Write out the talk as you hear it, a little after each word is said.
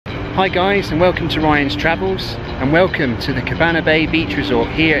Hi guys, and welcome to Ryan's Travels, and welcome to the Cabana Bay Beach Resort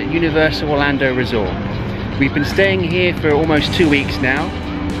here at Universal Orlando Resort. We've been staying here for almost 2 weeks now,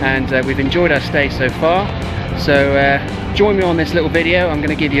 and we've enjoyed our stay so far. So join me on this little video. I'm going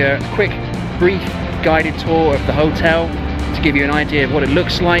to give you a quick, brief guided tour of the hotel to give you an idea of what it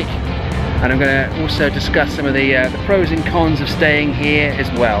looks like, and I'm going to also discuss some of the pros and cons of staying here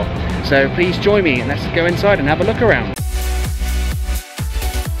as well. So please join me and let's go inside and have a look around.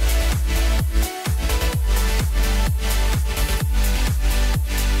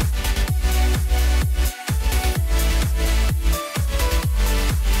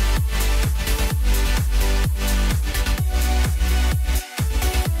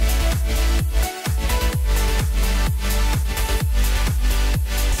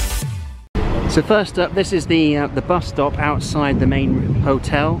 So first up, this is the bus stop outside the main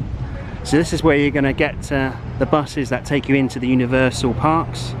hotel. So this is where you're going to get the buses that take you into the Universal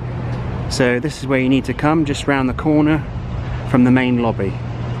parks. So this is where you need to come, just round the corner from the main lobby.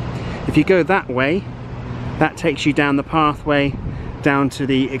 If you go that way, that takes you down the pathway down to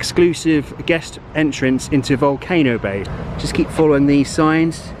the exclusive guest entrance into Volcano Bay. Just keep following these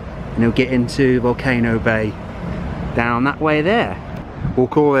signs and you'll get into Volcano Bay down that way there.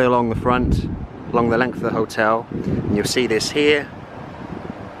 Walk all the way along the front, along the length of the hotel, and you'll see this here.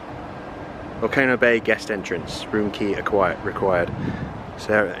 Volcano Bay guest entrance, room key required.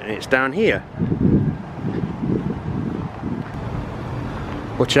 So it's down here.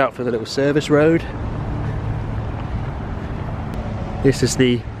 Watch out for the little service road. This is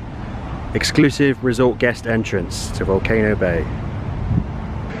the exclusive resort guest entrance to Volcano Bay.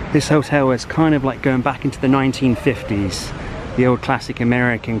 This hotel is kind of like going back into the 1950s. The old classic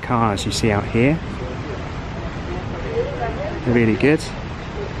American cars you see out here. They're really good.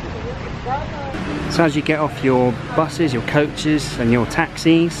 So as you get off your buses, your coaches and your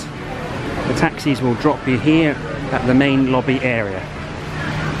taxis, the taxis will drop you here at the main lobby area.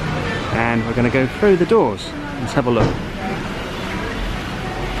 And we're going to go through the doors. Let's have a look.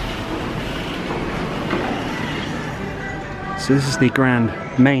 So this is the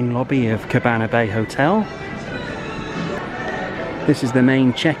grand main lobby of Cabana Bay Hotel. This is the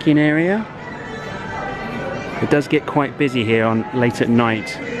main check-in area. It does get quite busy here on late at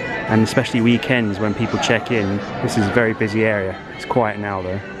night, and especially weekends when people check in. This is a very busy area. It's quiet now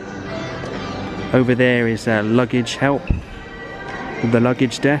though. Over there is luggage help, the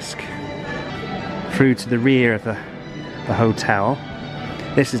luggage desk, through to the rear of the hotel.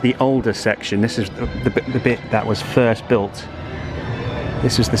 This is the older section. This is the bit that was first built.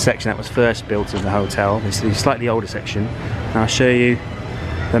 This was the section that was first built of the hotel. This is the slightly older section. And I'll show you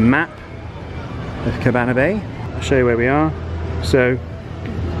the map of Cabana Bay. I'll show you where we are. So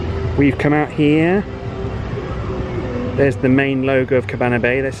we've come out here. There's the main logo of Cabana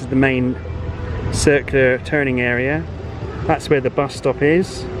Bay. This is the main circular turning area. That's where the bus stop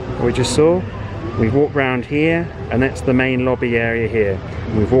is, we just saw. We've walked round here, and that's the main lobby area here.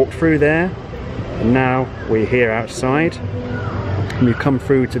 And we've walked through there, and now we're here outside. And we've come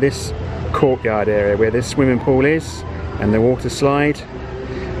through to this courtyard area where this swimming pool is and the water slide,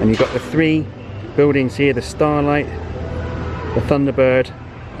 and you've got the three buildings here, the Starlight, the Thunderbird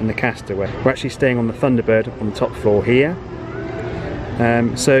and the Castaway. We're actually staying on the Thunderbird on the top floor here.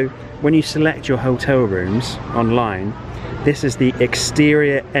 So when you select your hotel rooms online, this is the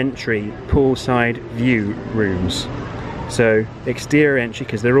exterior entry poolside view rooms. So exterior entry,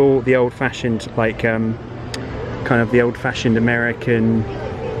 because they're all the old-fashioned, like kind of the old-fashioned American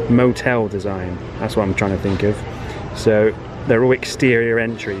motel design. That's what I'm trying to think of. So they're all exterior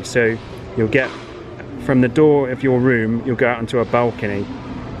entries. So you'll get from the door of your room, you'll go out onto a balcony.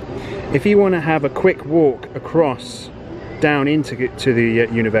 If you want to have a quick walk across down into the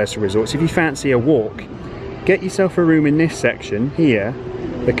Universal Resorts, if you fancy a walk, get yourself a room in this section here,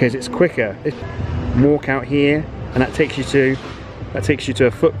 because it's quicker. Walk out here, and that takes you to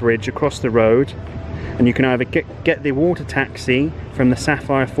a footbridge across the road. And you can either get the water taxi from the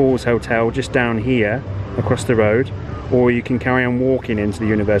Sapphire Falls Hotel just down here across the road, or you can carry on walking into the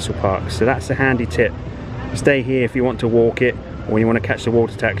Universal Park. So that's a handy tip. Stay here if you want to walk it, or you want to catch the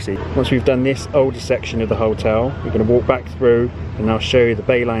water taxi. Once we've done this older section of the hotel, we're going to walk back through, and I'll show you the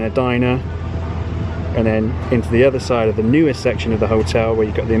Bayliner Diner, and then into the other side of the newest section of the hotel where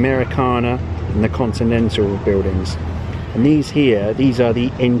you've got the Americana and the Continental buildings. And these are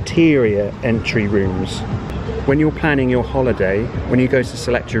the interior entry rooms. When you're planning your holiday, when you go to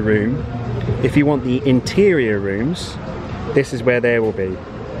select your room, if you want the interior rooms, this is where they will be.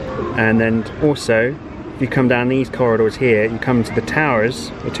 And then also, if you come down these corridors here, you come to the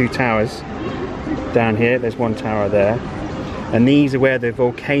towers, the two towers down here. There's one tower there. and these are where the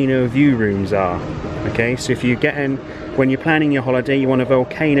volcano view rooms are. Okay, so if you're when you're planning your holiday, you want a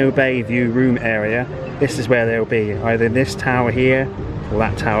volcano bay view room area, this is where they'll be, either this tower here or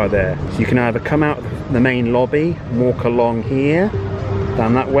that tower there. So you can either come out of the main lobby, walk along here,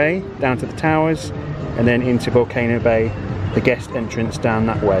 down that way, down to the towers, and then into Volcano Bay, the guest entrance down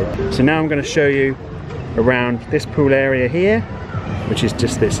that way. So now I'm going to show you around this pool area here, which is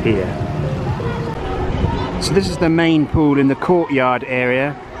just this here. So this is the main pool in the courtyard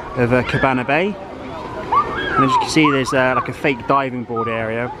area of Cabana Bay. And as you can see, there's like a fake diving board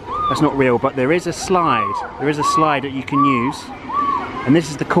area. That's not real, but there is a slide. There is a slide that you can use. And this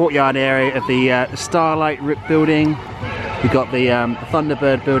is the courtyard area of the Starlight Rip building. We've got the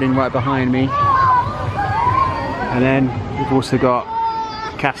Thunderbird building right behind me. And then we've also got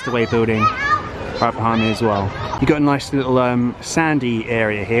Castaway building right behind me as well. You've got a nice little sandy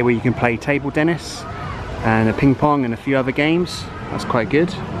area here where you can play table tennis and a ping pong and a few other games. That's quite good.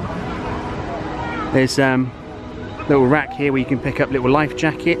 There's a little rack here where you can pick up little life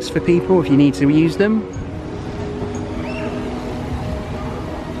jackets for people if you need to use them.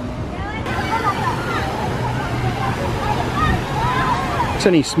 It's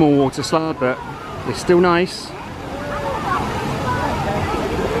only a small water slide, but it's still nice.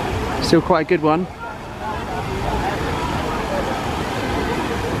 Still quite a good one.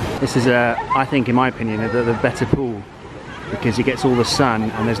 This is, I think, in my opinion, the better pool because it gets all the sun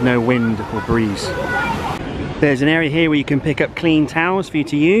and there's no wind or breeze. There's an area here where you can pick up clean towels for you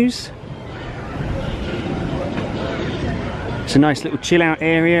to use. It's a nice little chill out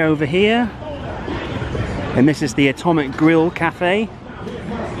area over here. And this is the Atomic Grill Cafe. You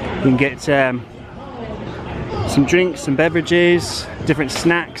can get some drinks, some beverages, different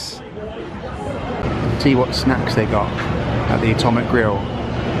snacks. See what snacks they got at the Atomic Grill.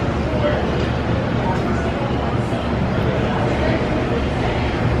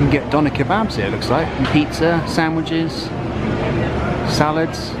 You can get doner kebabs here, it looks like, and pizza, sandwiches,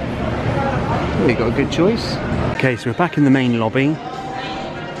 salads. Really got a good choice. Okay, so we're back in the main lobby.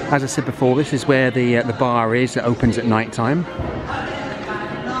 As I said before, this is where the bar is. It opens at night time.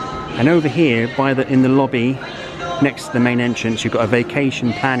 And over here, in the lobby, next to the main entrance, you've got a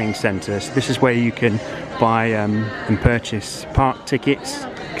vacation planning centre. So this is where you can buy and purchase park tickets,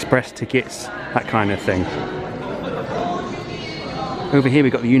 express tickets, that kind of thing. Over here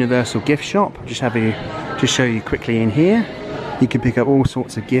we've got the Universal gift shop. Just show you quickly in here. You can pick up all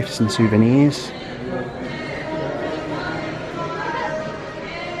sorts of gifts and souvenirs.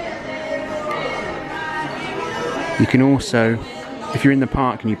 You can also, if you're in the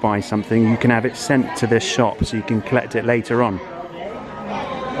park and you buy something, you can have it sent to this shop so you can collect it later on.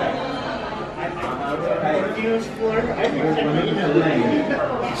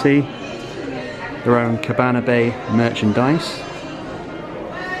 See? Their own Cabana Bay merchandise.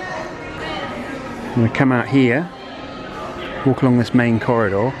 I'm going to come out here, walk along this main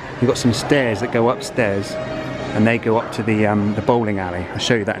corridor. You've got some stairs that go upstairs and they go up to the bowling alley. I'll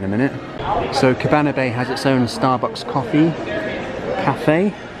show you that in a minute. So Cabana Bay has its own Starbucks coffee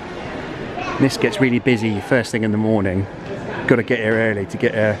cafe. This gets really busy first thing in the morning. Got to get here early to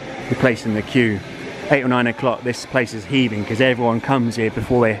get your place in the queue. 8 or 9 o'clock, this place is heaving because everyone comes here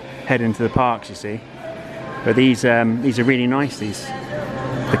before they head into the parks, you see. But these are really nice.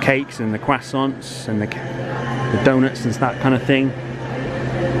 The cakes and the croissants and the donuts and that kind of thing.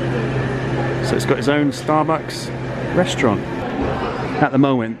 So it's got its own Starbucks restaurant. At the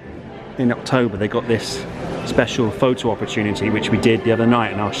moment, in October, they got this special photo opportunity which we did the other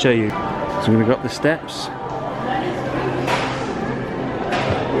night, and I'll show you. So we've got the steps.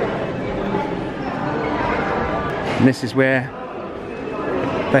 And this is where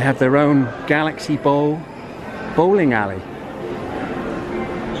they have their own Galaxy Bowl bowling alley.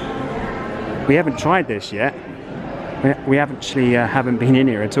 We haven't tried this yet. We actually haven't been in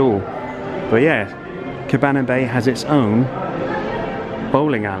here at all. But yeah, Cabana Bay has its own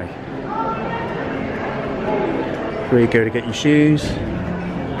bowling alley. Where you go to get your shoes.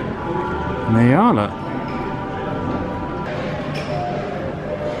 And there you are, look.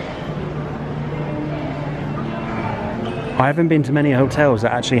 I haven't been to many hotels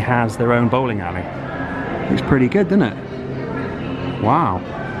that actually has their own bowling alley. Looks pretty good, doesn't it? Wow.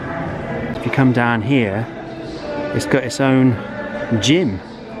 If you come down here, it's got its own gym.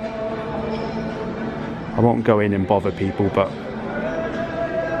 I won't go in and bother people, but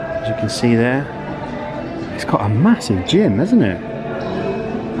as you can see there, it's got a massive gym, hasn't it?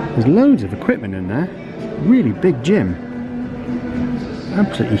 There's loads of equipment in there. Really big gym.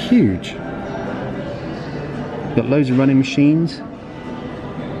 Absolutely huge. Got loads of running machines.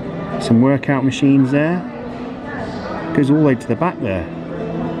 Some workout machines there. Goes all the way to the back there.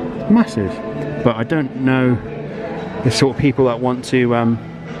 Massive. But I don't know the sort of people that want to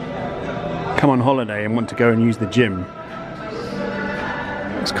come on holiday and want to go and use the gym.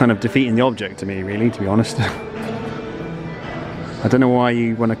 It's kind of defeating the object to me, really, to be honest. I don't know why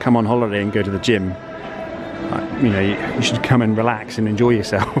you want to come on holiday and go to the gym. You know, you should come and relax and enjoy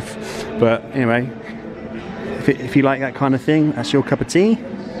yourself. But anyway, if you like that kind of thing, that's your cup of tea.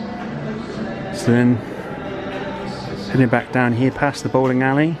 So then, heading back down here past the bowling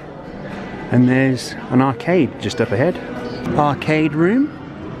alley, and there's an arcade just up ahead. Arcade room.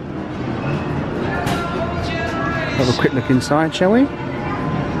 Have a quick look inside, shall we?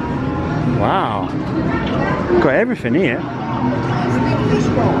 Wow, got everything here.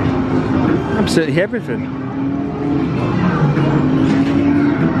 Absolutely everything.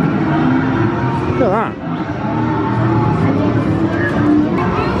 Look at that.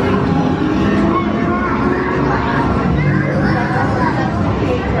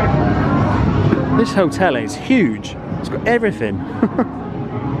 This hotel is huge. It's got everything.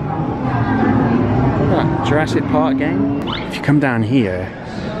 That Jurassic Park game. If you come down here,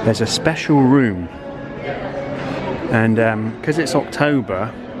 there's a special room, and because it's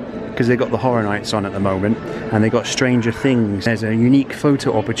October, because they've got the horror nights on at the moment, and they've got Stranger Things, there's a unique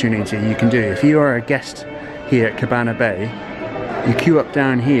photo opportunity you can do. If you are a guest here at Cabana Bay, you queue up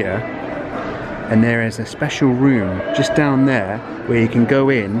down here, and there is a special room just down there where you can go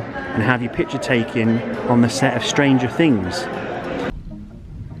in and have your picture taken on the set of Stranger Things.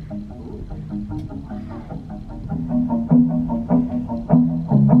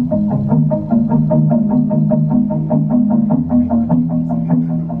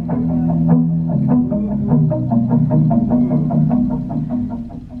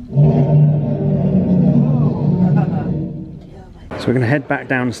 So we're going to head back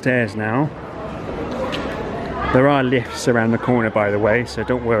downstairs now. There are lifts around the corner, by the way, so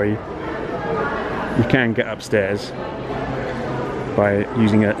don't worry. You can get upstairs by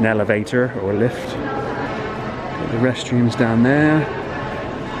using an elevator or a lift. The restrooms down there.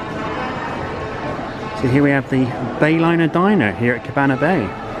 So here we have the Bayliner Diner here at Cabana Bay.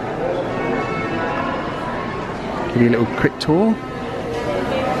 Give you a little quick tour.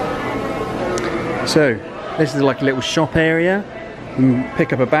 So this is like a little shop area. You can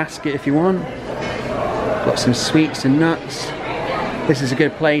pick up a basket if you want. Got some sweets and nuts. This is a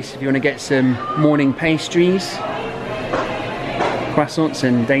good place if you want to get some morning pastries, croissants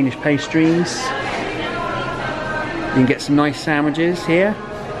and Danish pastries. You can get some nice sandwiches here.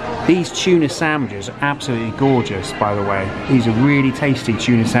 These tuna sandwiches are absolutely gorgeous, by the way. These are really tasty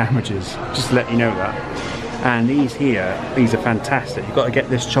tuna sandwiches, just to let you know that. And these here, these are fantastic. You've got to get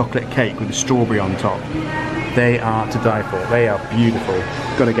this chocolate cake with the strawberry on top. They are to die for. They are beautiful.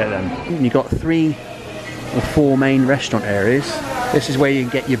 Got to get them. And you've got 3 or 4 main restaurant areas. This is where you can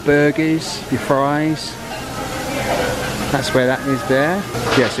get your burgers, your fries. That's where that is there.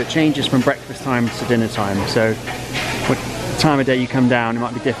 Yeah, so it changes from breakfast time to dinner time. So what time of day you come down, there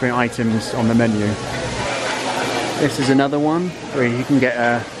might be different items on the menu. This is another one where you can get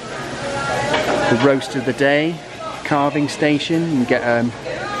the roast of the day, carving station. You can get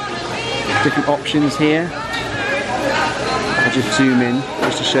different options here. I'll just zoom in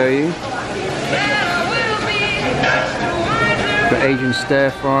just to show you. Got Asian stir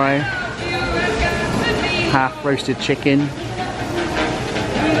fry, half roasted chicken,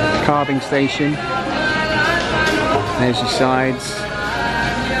 carving station. There's your sides.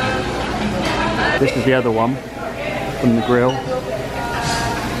 This is the other one from the grill.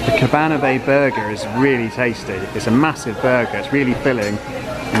 The Cabana Bay burger is really tasty. It's a massive burger, it's really filling.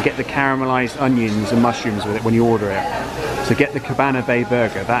 And get the caramelized onions and mushrooms with it when you order it. So get the Cabana Bay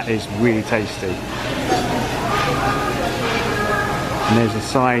burger, that is really tasty. And there's a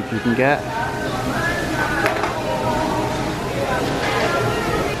side you can get.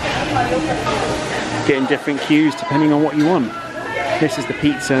 Getting different queues depending on what you want. This is the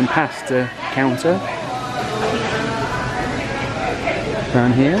pizza and pasta counter.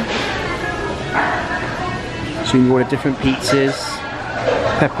 Down here. So you can order different pizzas.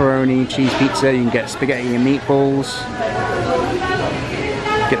 Pepperoni, cheese pizza, you can get spaghetti and meatballs.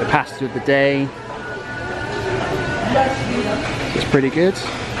 Get the pasta of the day. It's pretty good.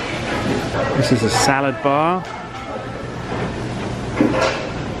 This is a salad bar.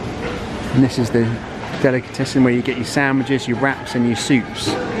 And this is the delicatessen where you get your sandwiches, your wraps and your soups.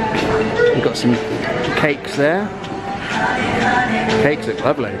 You've got some cakes there. Cakes look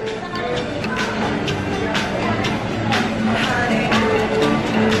lovely.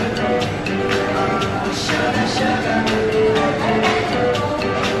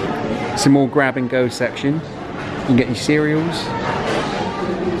 Some more grab and go section. can get your cereals.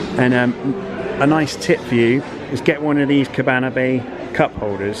 And a nice tip for you is get one of these Cabana Bay cup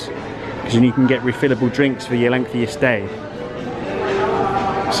holders, because then you can get refillable drinks for your length of your stay.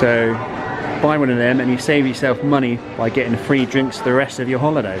 So buy one of them and you save yourself money by getting free drinks for the rest of your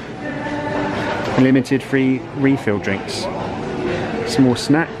holiday. Limited free refill drinks. Some more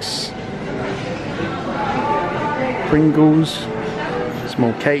snacks. Pringles.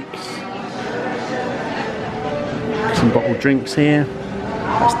 Small cakes. Some bottled drinks here.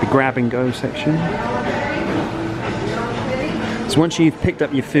 That's the grab and go section. So once you've picked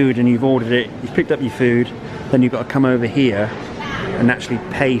up your food and you've ordered it, you've picked up your food, then you've got to come over here and actually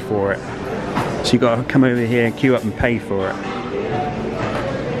pay for it. So you've got to come over here, queue up and pay for it.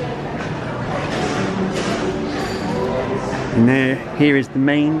 And here is the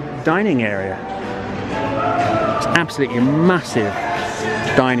main dining area. It's absolutely a massive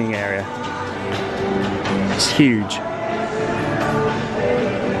dining area. It's huge.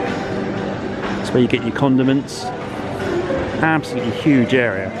 It's where you get your condiments. Absolutely huge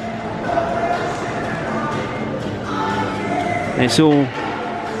area. And it's all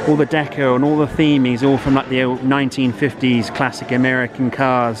the deco and all the theming is all from like the old 1950s classic American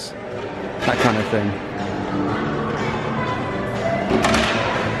cars, that kind of thing.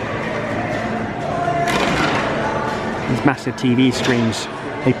 These massive TV screens,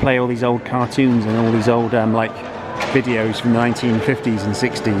 they play all these old cartoons and all these old like videos from the 1950s and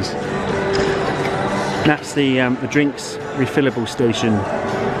 60s. And that's the drinks refillable station.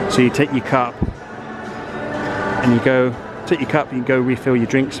 So you take your cup and you go, take your cup, you go refill your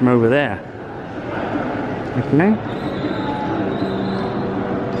drinks from over there. Okay.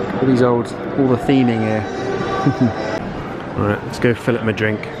 All the theming here. Alright, let's go fill up my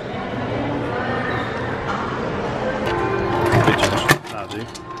drink.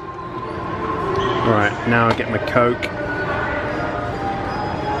 Alright, now I get my Coke.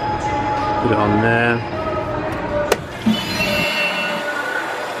 Put it on there.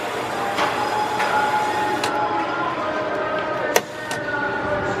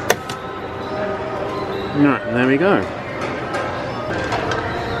 Right, there we go.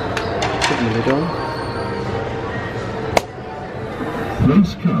 Put the lid on.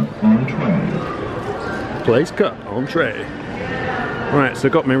 Place cup on tray. Place cup on tray. Right, so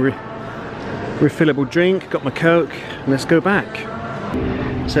I got my refillable drink, got my Coke, and let's go back.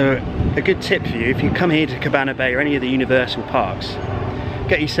 So a good tip for you, if you come here to Cabana Bay or any of the Universal parks,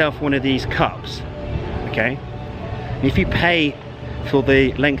 get yourself one of these cups, okay? And if you pay for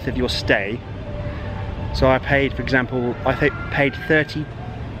the length of your stay, so I paid, for example, I paid $30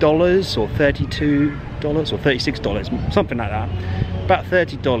 or $32 or $36, something like that, about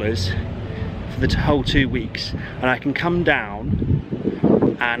 $30 for the whole 2 weeks, and I can come down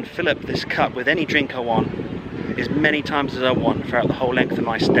and fill up this cup with any drink I want as many times as I want throughout the whole length of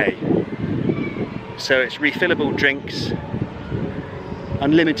my stay. So it's refillable drinks,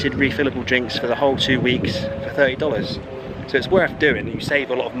 unlimited refillable drinks for the whole 2 weeks for $30. So it's worth doing. You save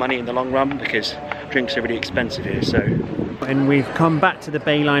a lot of money in the long run because drinks are really expensive here. So, and we've come back to the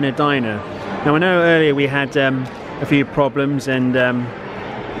Bayliner Diner. Now I know earlier we had a few problems and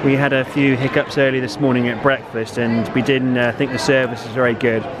we had a few hiccups early this morning at breakfast, and we didn't think the service was very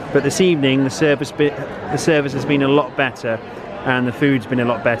good. But this evening the service has been a lot better, and the food's been a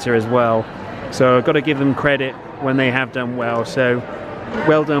lot better as well. So I've got to give them credit when they have done well. So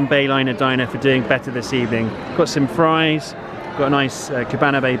well done Bayliner Diner for doing better this evening. Got some fries, got a nice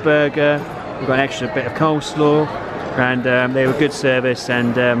Cabana Bay burger, we've got an extra bit of coleslaw, and they were good service,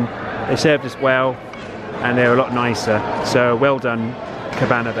 and they served us well, and they were a lot nicer. So well done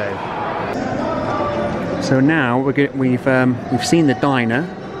Cabana Bay. So now we've seen the diner.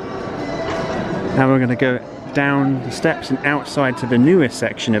 Now we're going to go down the steps and outside to the newest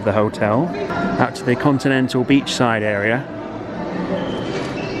section of the hotel, out to the Continental Beachside area.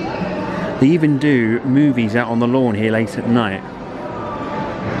 They even do movies out on the lawn here late at night.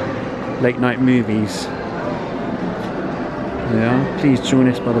 Late night movies. Yeah, please join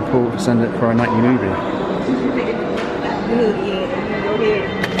us by the pool for our nightly movie.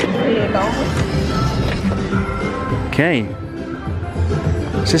 Okay,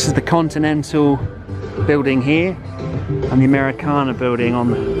 so this is the Continental building here and the Americana building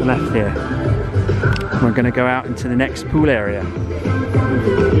on the left here. We're going to go out into the next pool area.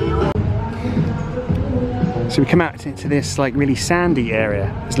 So we come out into this like really sandy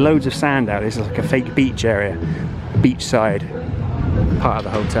area. There's loads of sand out. This is like a fake beach area, beachside part of the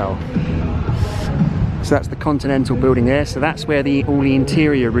hotel. So that's the Continental building there. So that's where all the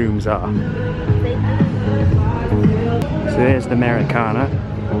interior rooms are. So there's the Americana.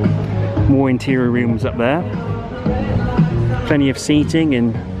 More interior rooms up there. Plenty of seating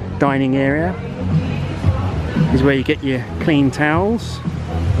and dining area. This is where you get your clean towels.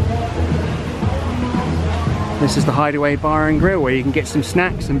 This is the Hideaway Bar and Grill, where you can get some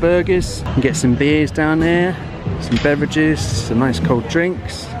snacks and burgers. You can get some beers down there, some beverages, some nice cold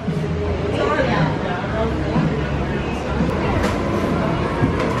drinks.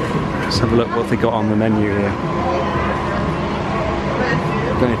 Let's have a look what they got on the menu here.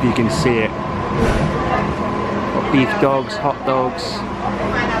 Don't know if you can see it. Got beef dogs, hot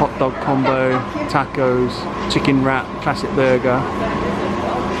dog combo, tacos, chicken wrap, classic burger.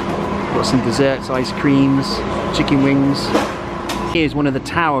 Got some desserts, ice creams, chicken wings. Here's one of the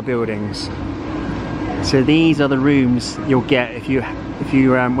tower buildings. So these are the rooms you'll get if you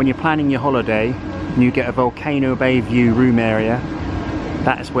when you're planning your holiday and you get a Volcano Bay view room area.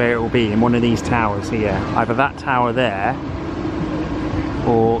 That's where it will be, in one of these towers here. Either that tower there,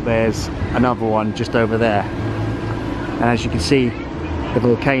 or there's another one just over there. And as you can see, the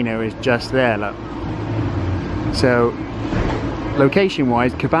volcano is just there, look. So location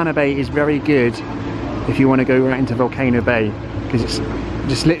wise, Cabana Bay is very good if you want to go right into Volcano Bay, because it's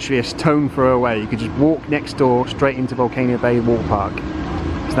just literally a stone throw away. You could just walk next door straight into Volcano Bay Water Park.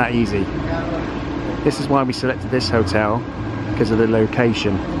 It's that easy. This is why we selected this hotel, because of the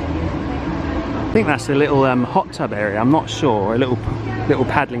location. I think that's a little hot tub area, I'm not sure, a little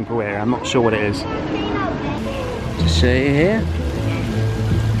paddling pool area, I'm not sure what it is. Just show you here.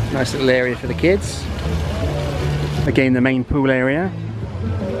 Nice little area for the kids. Again, the main pool area.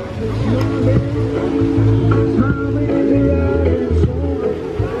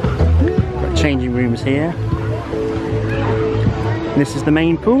 Got changing rooms here. And this is the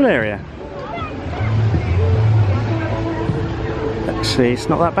main pool area. Actually, it's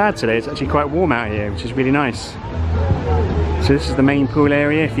not that bad today. It's actually quite warm out here, which is really nice. So this is the main pool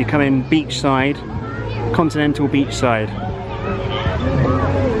area. If you come in beachside, continental beachside.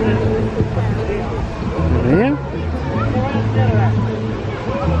 There.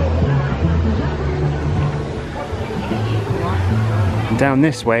 And down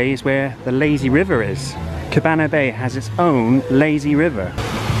this way is where the lazy river is. Cabana Bay has its own lazy river.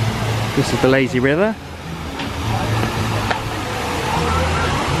 This is the lazy river.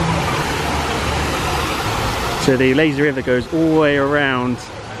 So the lazy river goes all the way around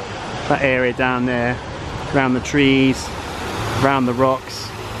that area down there, around the trees, around the rocks,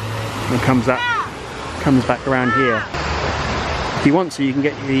 and comes back around here. If you want to, you can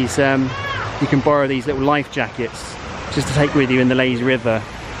get these. You can borrow these little life jackets just to take with you in the lazy river.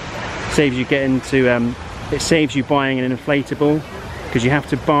 Saves you getting to. It saves you buying an inflatable, because you have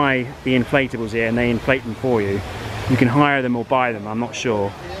to buy the inflatables here, and they inflate them for you. You can hire them or buy them. I'm not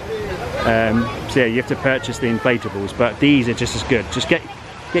sure. So yeah, you have to purchase the inflatables, but these are just as good. Just get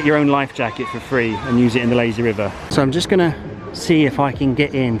your own life jacket for free and use it in the lazy river. So I'm just gonna see if I can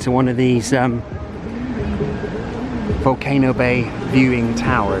get into one of these Volcano Bay viewing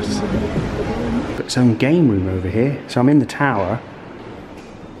towers. Got its own game room over here. So I'm in the tower.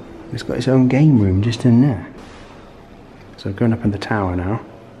 It's got its own game room just in there. So going up in the tower now.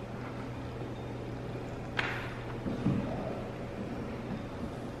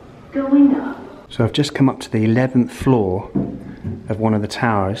 Going up. So I've just come up to the 11th floor of one of the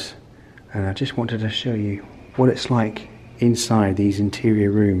towers, and I just wanted to show you what it's like inside these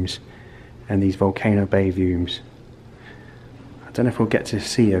interior rooms and these Volcano Bay views. I don't know if we'll get to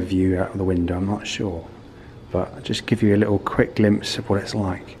see a view out of the window, I'm not sure, but I'll just give you a little quick glimpse of what it's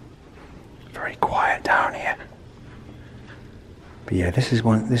like. Very quiet down here. But yeah, this is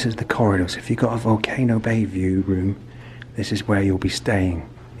the corridor. So if you've got a Volcano Bay view room, this is where you'll be staying,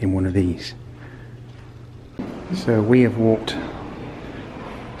 in one of these. So we have walked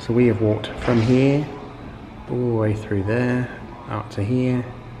from here all the way through there, out to here,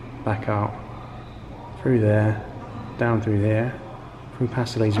 back out through there, down through there, from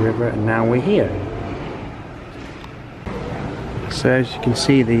past the lazy river, and now we're here. So as you can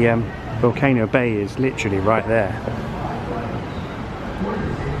see, the Volcano Bay is literally right there.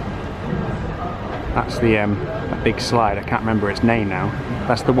 That's the that big slide, I can't remember its name now.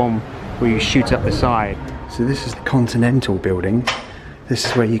 That's the one where you shoot up the side. So this is the Continental building. This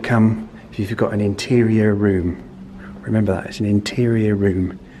is where you come if you've got an interior room. Remember that, it's an interior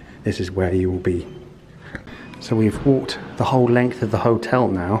room. This is where you will be. So we've walked the whole length of the hotel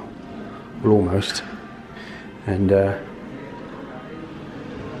now, well, almost, and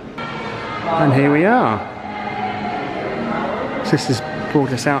here we are. So this has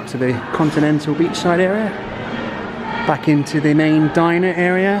brought us out to the Continental beachside area, back into the main diner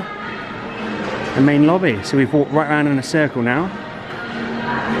area, the main lobby. So we've walked right around in a circle now,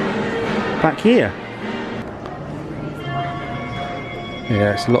 back here.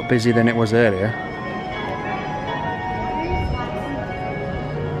 Yeah, it's a lot busier than it was earlier.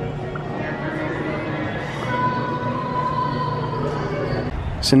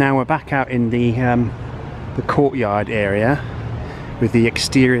 So now we're back out in the courtyard area with the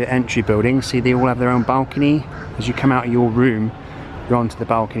exterior entry building. See, they all have their own balcony. As you come out of your room, you're onto the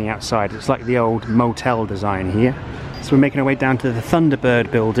balcony outside. It's like the old motel design here. So we're making our way down to the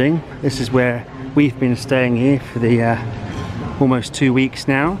Thunderbird building. This is where we've been staying here for the almost 2 weeks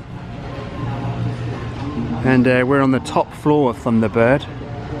now. And we're on the top floor of Thunderbird,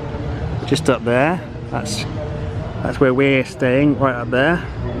 just up there. That's where we're staying, right up there,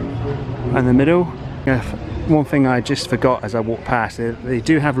 in the middle. One thing I just forgot as I walked past, they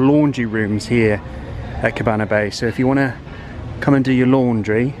do have laundry rooms here at Cabana Bay. So if you want to come and do your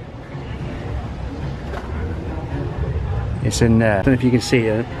laundry, it's in there. I don't know if you can see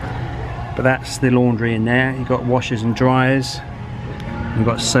it, but that's the laundry in there. You've got washers and dryers. You've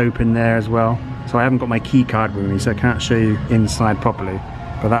got soap in there as well. So I haven't got my key card with me, so I can't show you inside properly,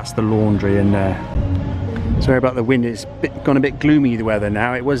 but that's the laundry in there. Sorry about the wind, it's gone a bit gloomy, the weather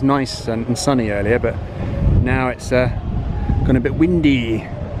now. It was nice and sunny earlier, but now it's gone a bit windy.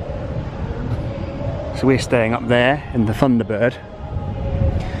 So we're staying up there in the Thunderbird.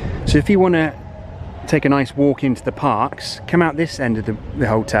 So if you want to take a nice walk into the parks, come out this end of the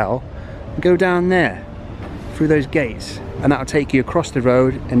hotel and go down there through those gates, and that'll take you across the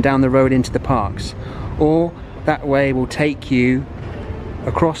road and down the road into the parks. Or that way will take you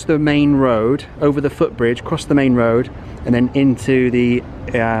across the main road, over the footbridge, across the main road, and then into the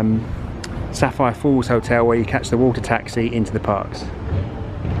Sapphire Falls Hotel, where you catch the water taxi into the parks.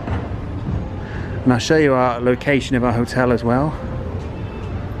 And I'll show you our location of our hotel as well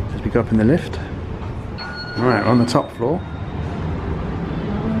as we go up in the lift. Alright, on the top floor.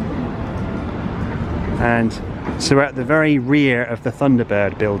 And so we're at the very rear of the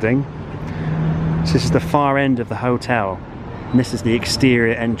Thunderbird building. So this is the far end of the hotel, and this is the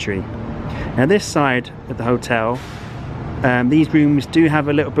exterior entry. Now this side of the hotel, these rooms do have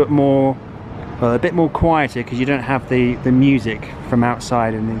a little bit more, well, a bit more quieter, because you don't have the music from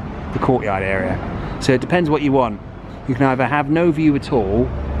outside in the courtyard area. So it depends what you want. You can either have no view at all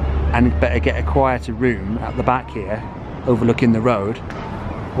and better get a quieter room at the back here overlooking the road,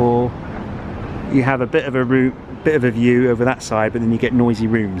 or you have a bit of a view over that side, but then you get noisy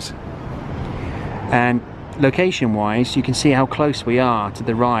rooms. And location wise, you can see how close we are to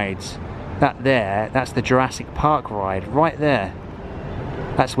the rides. That's the Jurassic Park ride right there.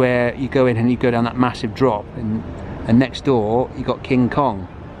 That's where you go in and you go down that massive drop, and next door you got King Kong,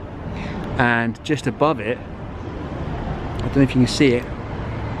 and just above it, I don't know if you can see it,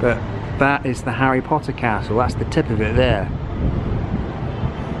 but that is the Harry Potter castle. That's the tip of it there.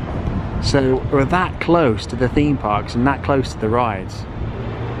 So we're that close to the theme parks and that close to the rides.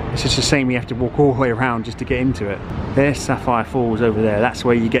 It's just a shame we have to walk all the way around just to get into it. There's Sapphire Falls over there. That's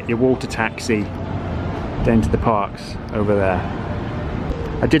where you get your water taxi down to the parks over there.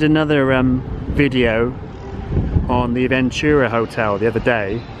 I did another video on the Ventura Hotel the other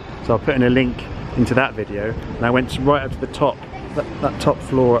day, so I'll put in a link into that video. And I went right up to the top, that top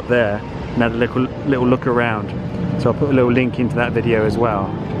floor up there, and had a little look around. So I'll put a little link into that video as well,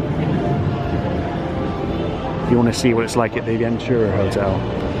 if you want to see what it's like at the Ventura Hotel.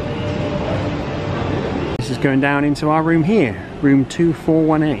 This is going down into our room here, room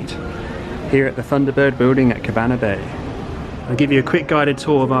 2418, here at the Thunderbird building at Cabana Bay. I'll give you a quick guided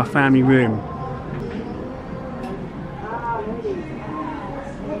tour of our family room.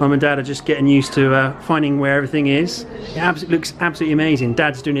 Mum and Dad are just getting used to finding where everything is. It looks absolutely amazing.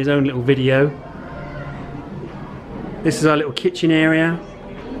 Dad's doing his own little video. This is our little kitchen area.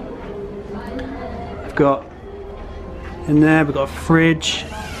 We've got, in there we've got a fridge.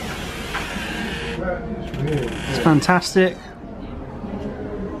 It's fantastic.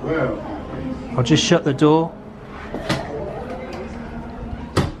 I'll just shut the door.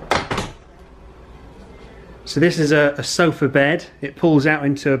 So this is a sofa bed. It pulls out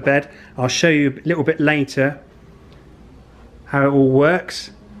into a bed. I'll show you a little bit later how it all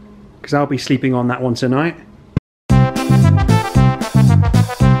works, because I'll be sleeping on that one tonight.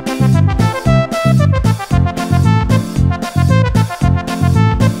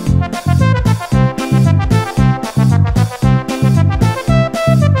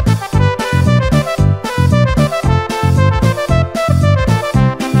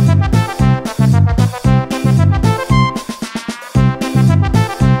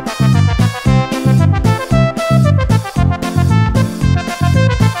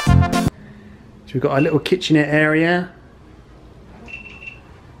 So we've got our little kitchenette area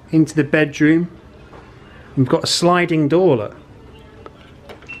into the bedroom. We've got a sliding door, look.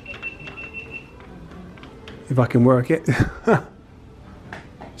 if I can work it.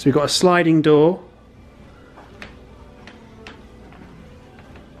 So we've got a sliding door.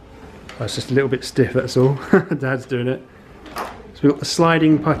 Oh, it's just a little bit stiff, that's all. Dad's doing it. So we've got the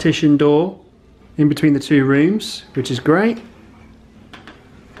sliding partition door in between the two rooms, which is great.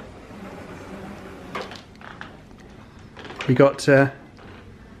 We got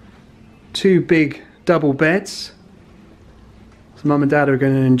two big double beds. So Mum and Dad are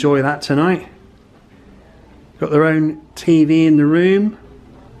going to enjoy that tonight. Got their own TV in the room.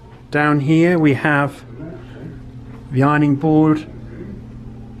 Down here we have the ironing board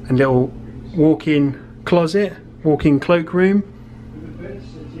and little walk-in closet, walk-in cloakroom.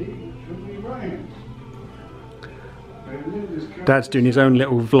 Dad's doing his own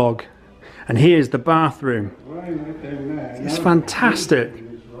little vlog. And here's the bathroom. It's fantastic.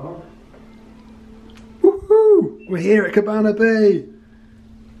 Woohoo! We're here at Cabana Bay.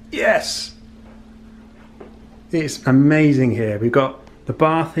 Yes! It's amazing here. We've got the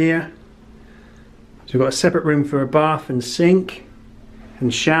bath here. So we've got a separate room for a bath and sink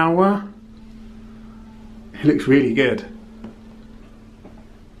and shower. It looks really good.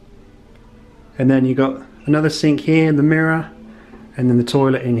 And then you've got another sink here, the mirror, and then the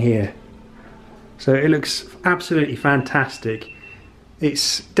toilet in here. So it looks absolutely fantastic.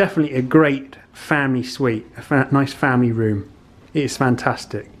 It's definitely a great family suite, a nice family room. It is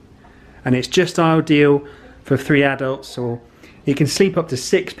fantastic. And it's just ideal for 3 adults, or you can sleep up to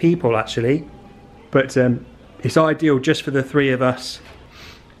 6 people actually. But it's ideal just for the 3 of us.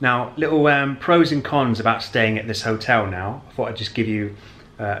 Now, little pros and cons about staying at this hotel now. I thought I'd just give you,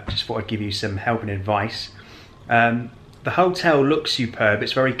 some help and advice. The hotel looks superb.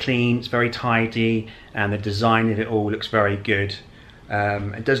 It's very clean, it's very tidy, and the design of it all looks very good.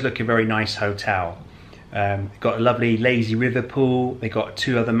 It does look a very nice hotel. Got a lovely lazy river pool. They got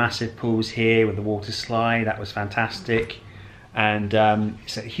 2 other massive pools here with the water slide. That was fantastic. And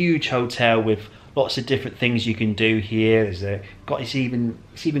it's a huge hotel with lots of different things you can do here. It's even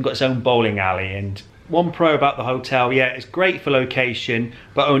got its own bowling alley. And one pro about the hotel, yeah, it's great for location,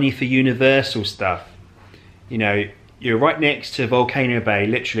 but only for Universal stuff. You know, you're right next to Volcano Bay,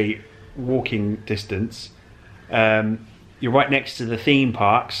 literally walking distance. You're right next to the theme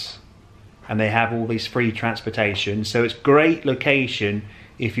parks, and they have all these free transportation. So it's great location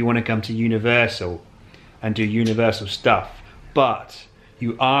if you want to come to Universal and do Universal stuff. But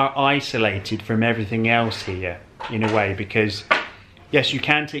you are isolated from everything else here in a way, because yes, you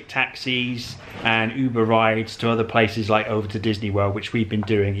can take taxis and Uber rides to other places like over to Disney World, which we've been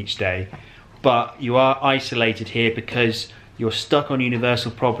doing each day. But you are isolated here because you're stuck on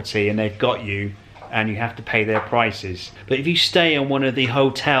Universal property and they've got you and you have to pay their prices. But if you stay on one of the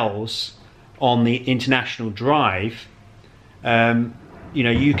hotels on the International Drive, you know,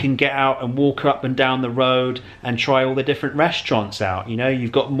 you can get out and walk up and down the road and try all the different restaurants out. You know,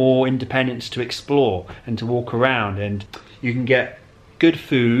 you've got more independence to explore and to walk around, and you can get good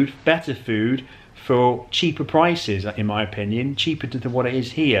food, better food, for cheaper prices, in my opinion, cheaper than what it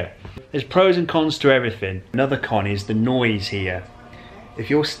is here. There's pros and cons to everything. Another con is the noise here. If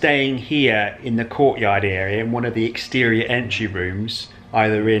you're staying here in the courtyard area, in one of the exterior entry rooms,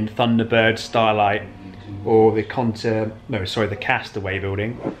 either in Thunderbird, Starlight, or the Castaway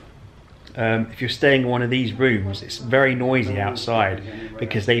building, if you're staying in one of these rooms, it's very noisy outside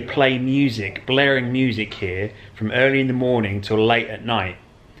because they play music, blaring music here from early in the morning till late at night.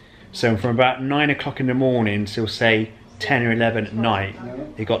 So from about 9 o'clock in the morning till say 10 or 11 at night,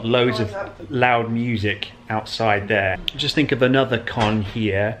 they've got loads of loud music outside there. Just think of another con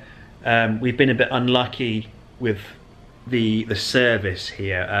here. We've been a bit unlucky with the service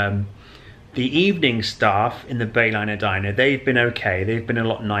here. The evening staff in the Bayliner Diner, they've been okay, they've been a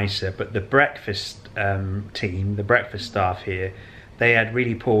lot nicer, but the breakfast team, the breakfast staff here, they had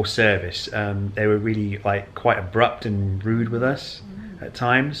really poor service. They were really quite abrupt and rude with us at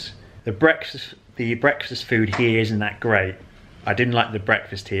times. The breakfast food here isn't that great. I didn't like the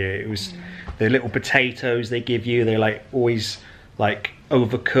breakfast here. It was the little potatoes they give you, they're always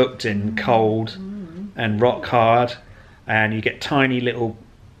overcooked and cold and rock hard, and you get tiny little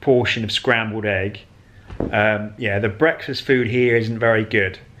portion of scrambled egg. Yeah, the breakfast food here isn't very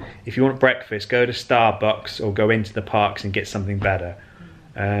good. If you want breakfast, go to Starbucks or go into the parks and get something better.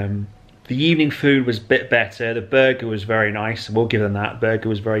 The evening food was a bit better. The burger was very nice, we'll give them that. Burger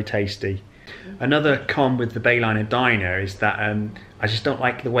was very tasty. Another con with the Bayliner Diner is that I just don't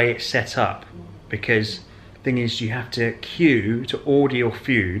like the way it's set up, because the thing is, you have to queue to order your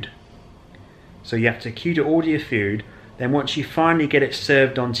food. So you have to queue to order your food. Then once you finally get it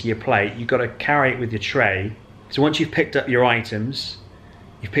served onto your plate, you've got to carry it with your tray. So once you've picked up your items,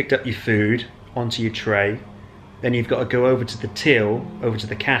 you've picked up your food onto your tray, then you've got to go over to the till, over to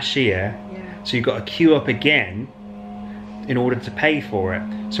the cashier. Yeah. So you've got to queue up again in order to pay for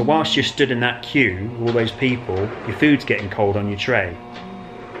it. So whilst you're stood in that queue, all those people, your food's getting cold on your tray.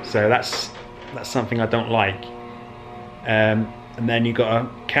 So that's something I don't like. And then you've got to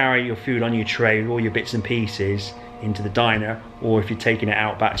carry your food on your tray with all your bits and pieces into the diner, or if you're taking it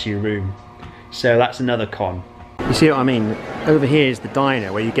out back to your room. So that's another con. You see what I mean? Over here is the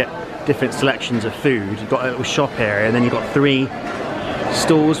diner where you get different selections of food. You've got a little shop area, and then you've got 3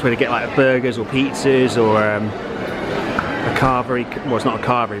 stalls where they get like burgers or pizzas, or a carvery. Well, it's not a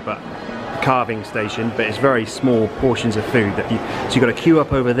carvery, but a carving station, but it's very small portions of food that so you've got to queue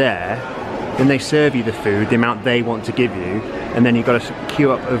up over there. Then they serve you the food, the amount they want to give you, and then you've got to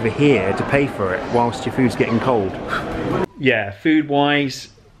queue up over here to pay for it whilst your food's getting cold. Yeah, food wise,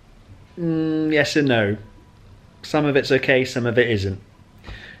 yes and no. Some of it's okay, some of it isn't.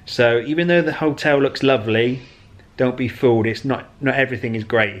 So even though the hotel looks lovely, don't be fooled, it's not everything is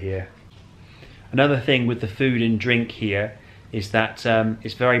great here. Another thing with the food and drink here is that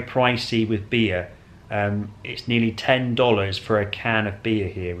it's very pricey with beer. It's nearly $10 for a can of beer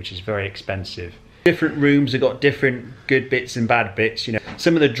here, which is very expensive. Different rooms have got different good bits and bad bits, you know.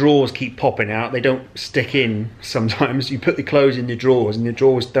 Some of the drawers keep popping out, they don't stick in sometimes. You put the clothes in the drawers and the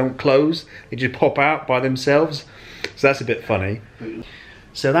drawers don't close, they just pop out by themselves. So that's a bit funny.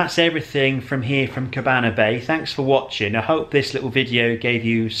 So that's everything from here from Cabana Bay. Thanks for watching. I hope this little video gave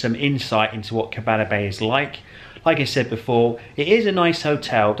you some insight into what Cabana Bay is like. Like I said before, it is a nice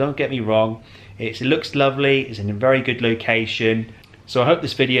hotel, don't get me wrong. It looks lovely, it's in a very good location. So I hope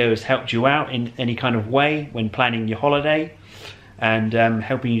this video has helped you out in any kind of way when planning your holiday, and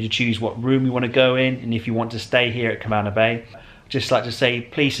helping you to choose what room you want to go in, and if you want to stay here at Cabana Bay. I'd just like to say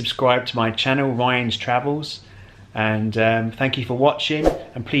please subscribe to my channel, Ryan's Travels, and thank you for watching,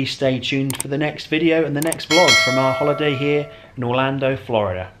 and please stay tuned for the next video and the next vlog from our holiday here in Orlando,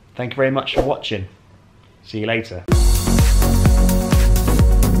 Florida. Thank you very much for watching. See you later.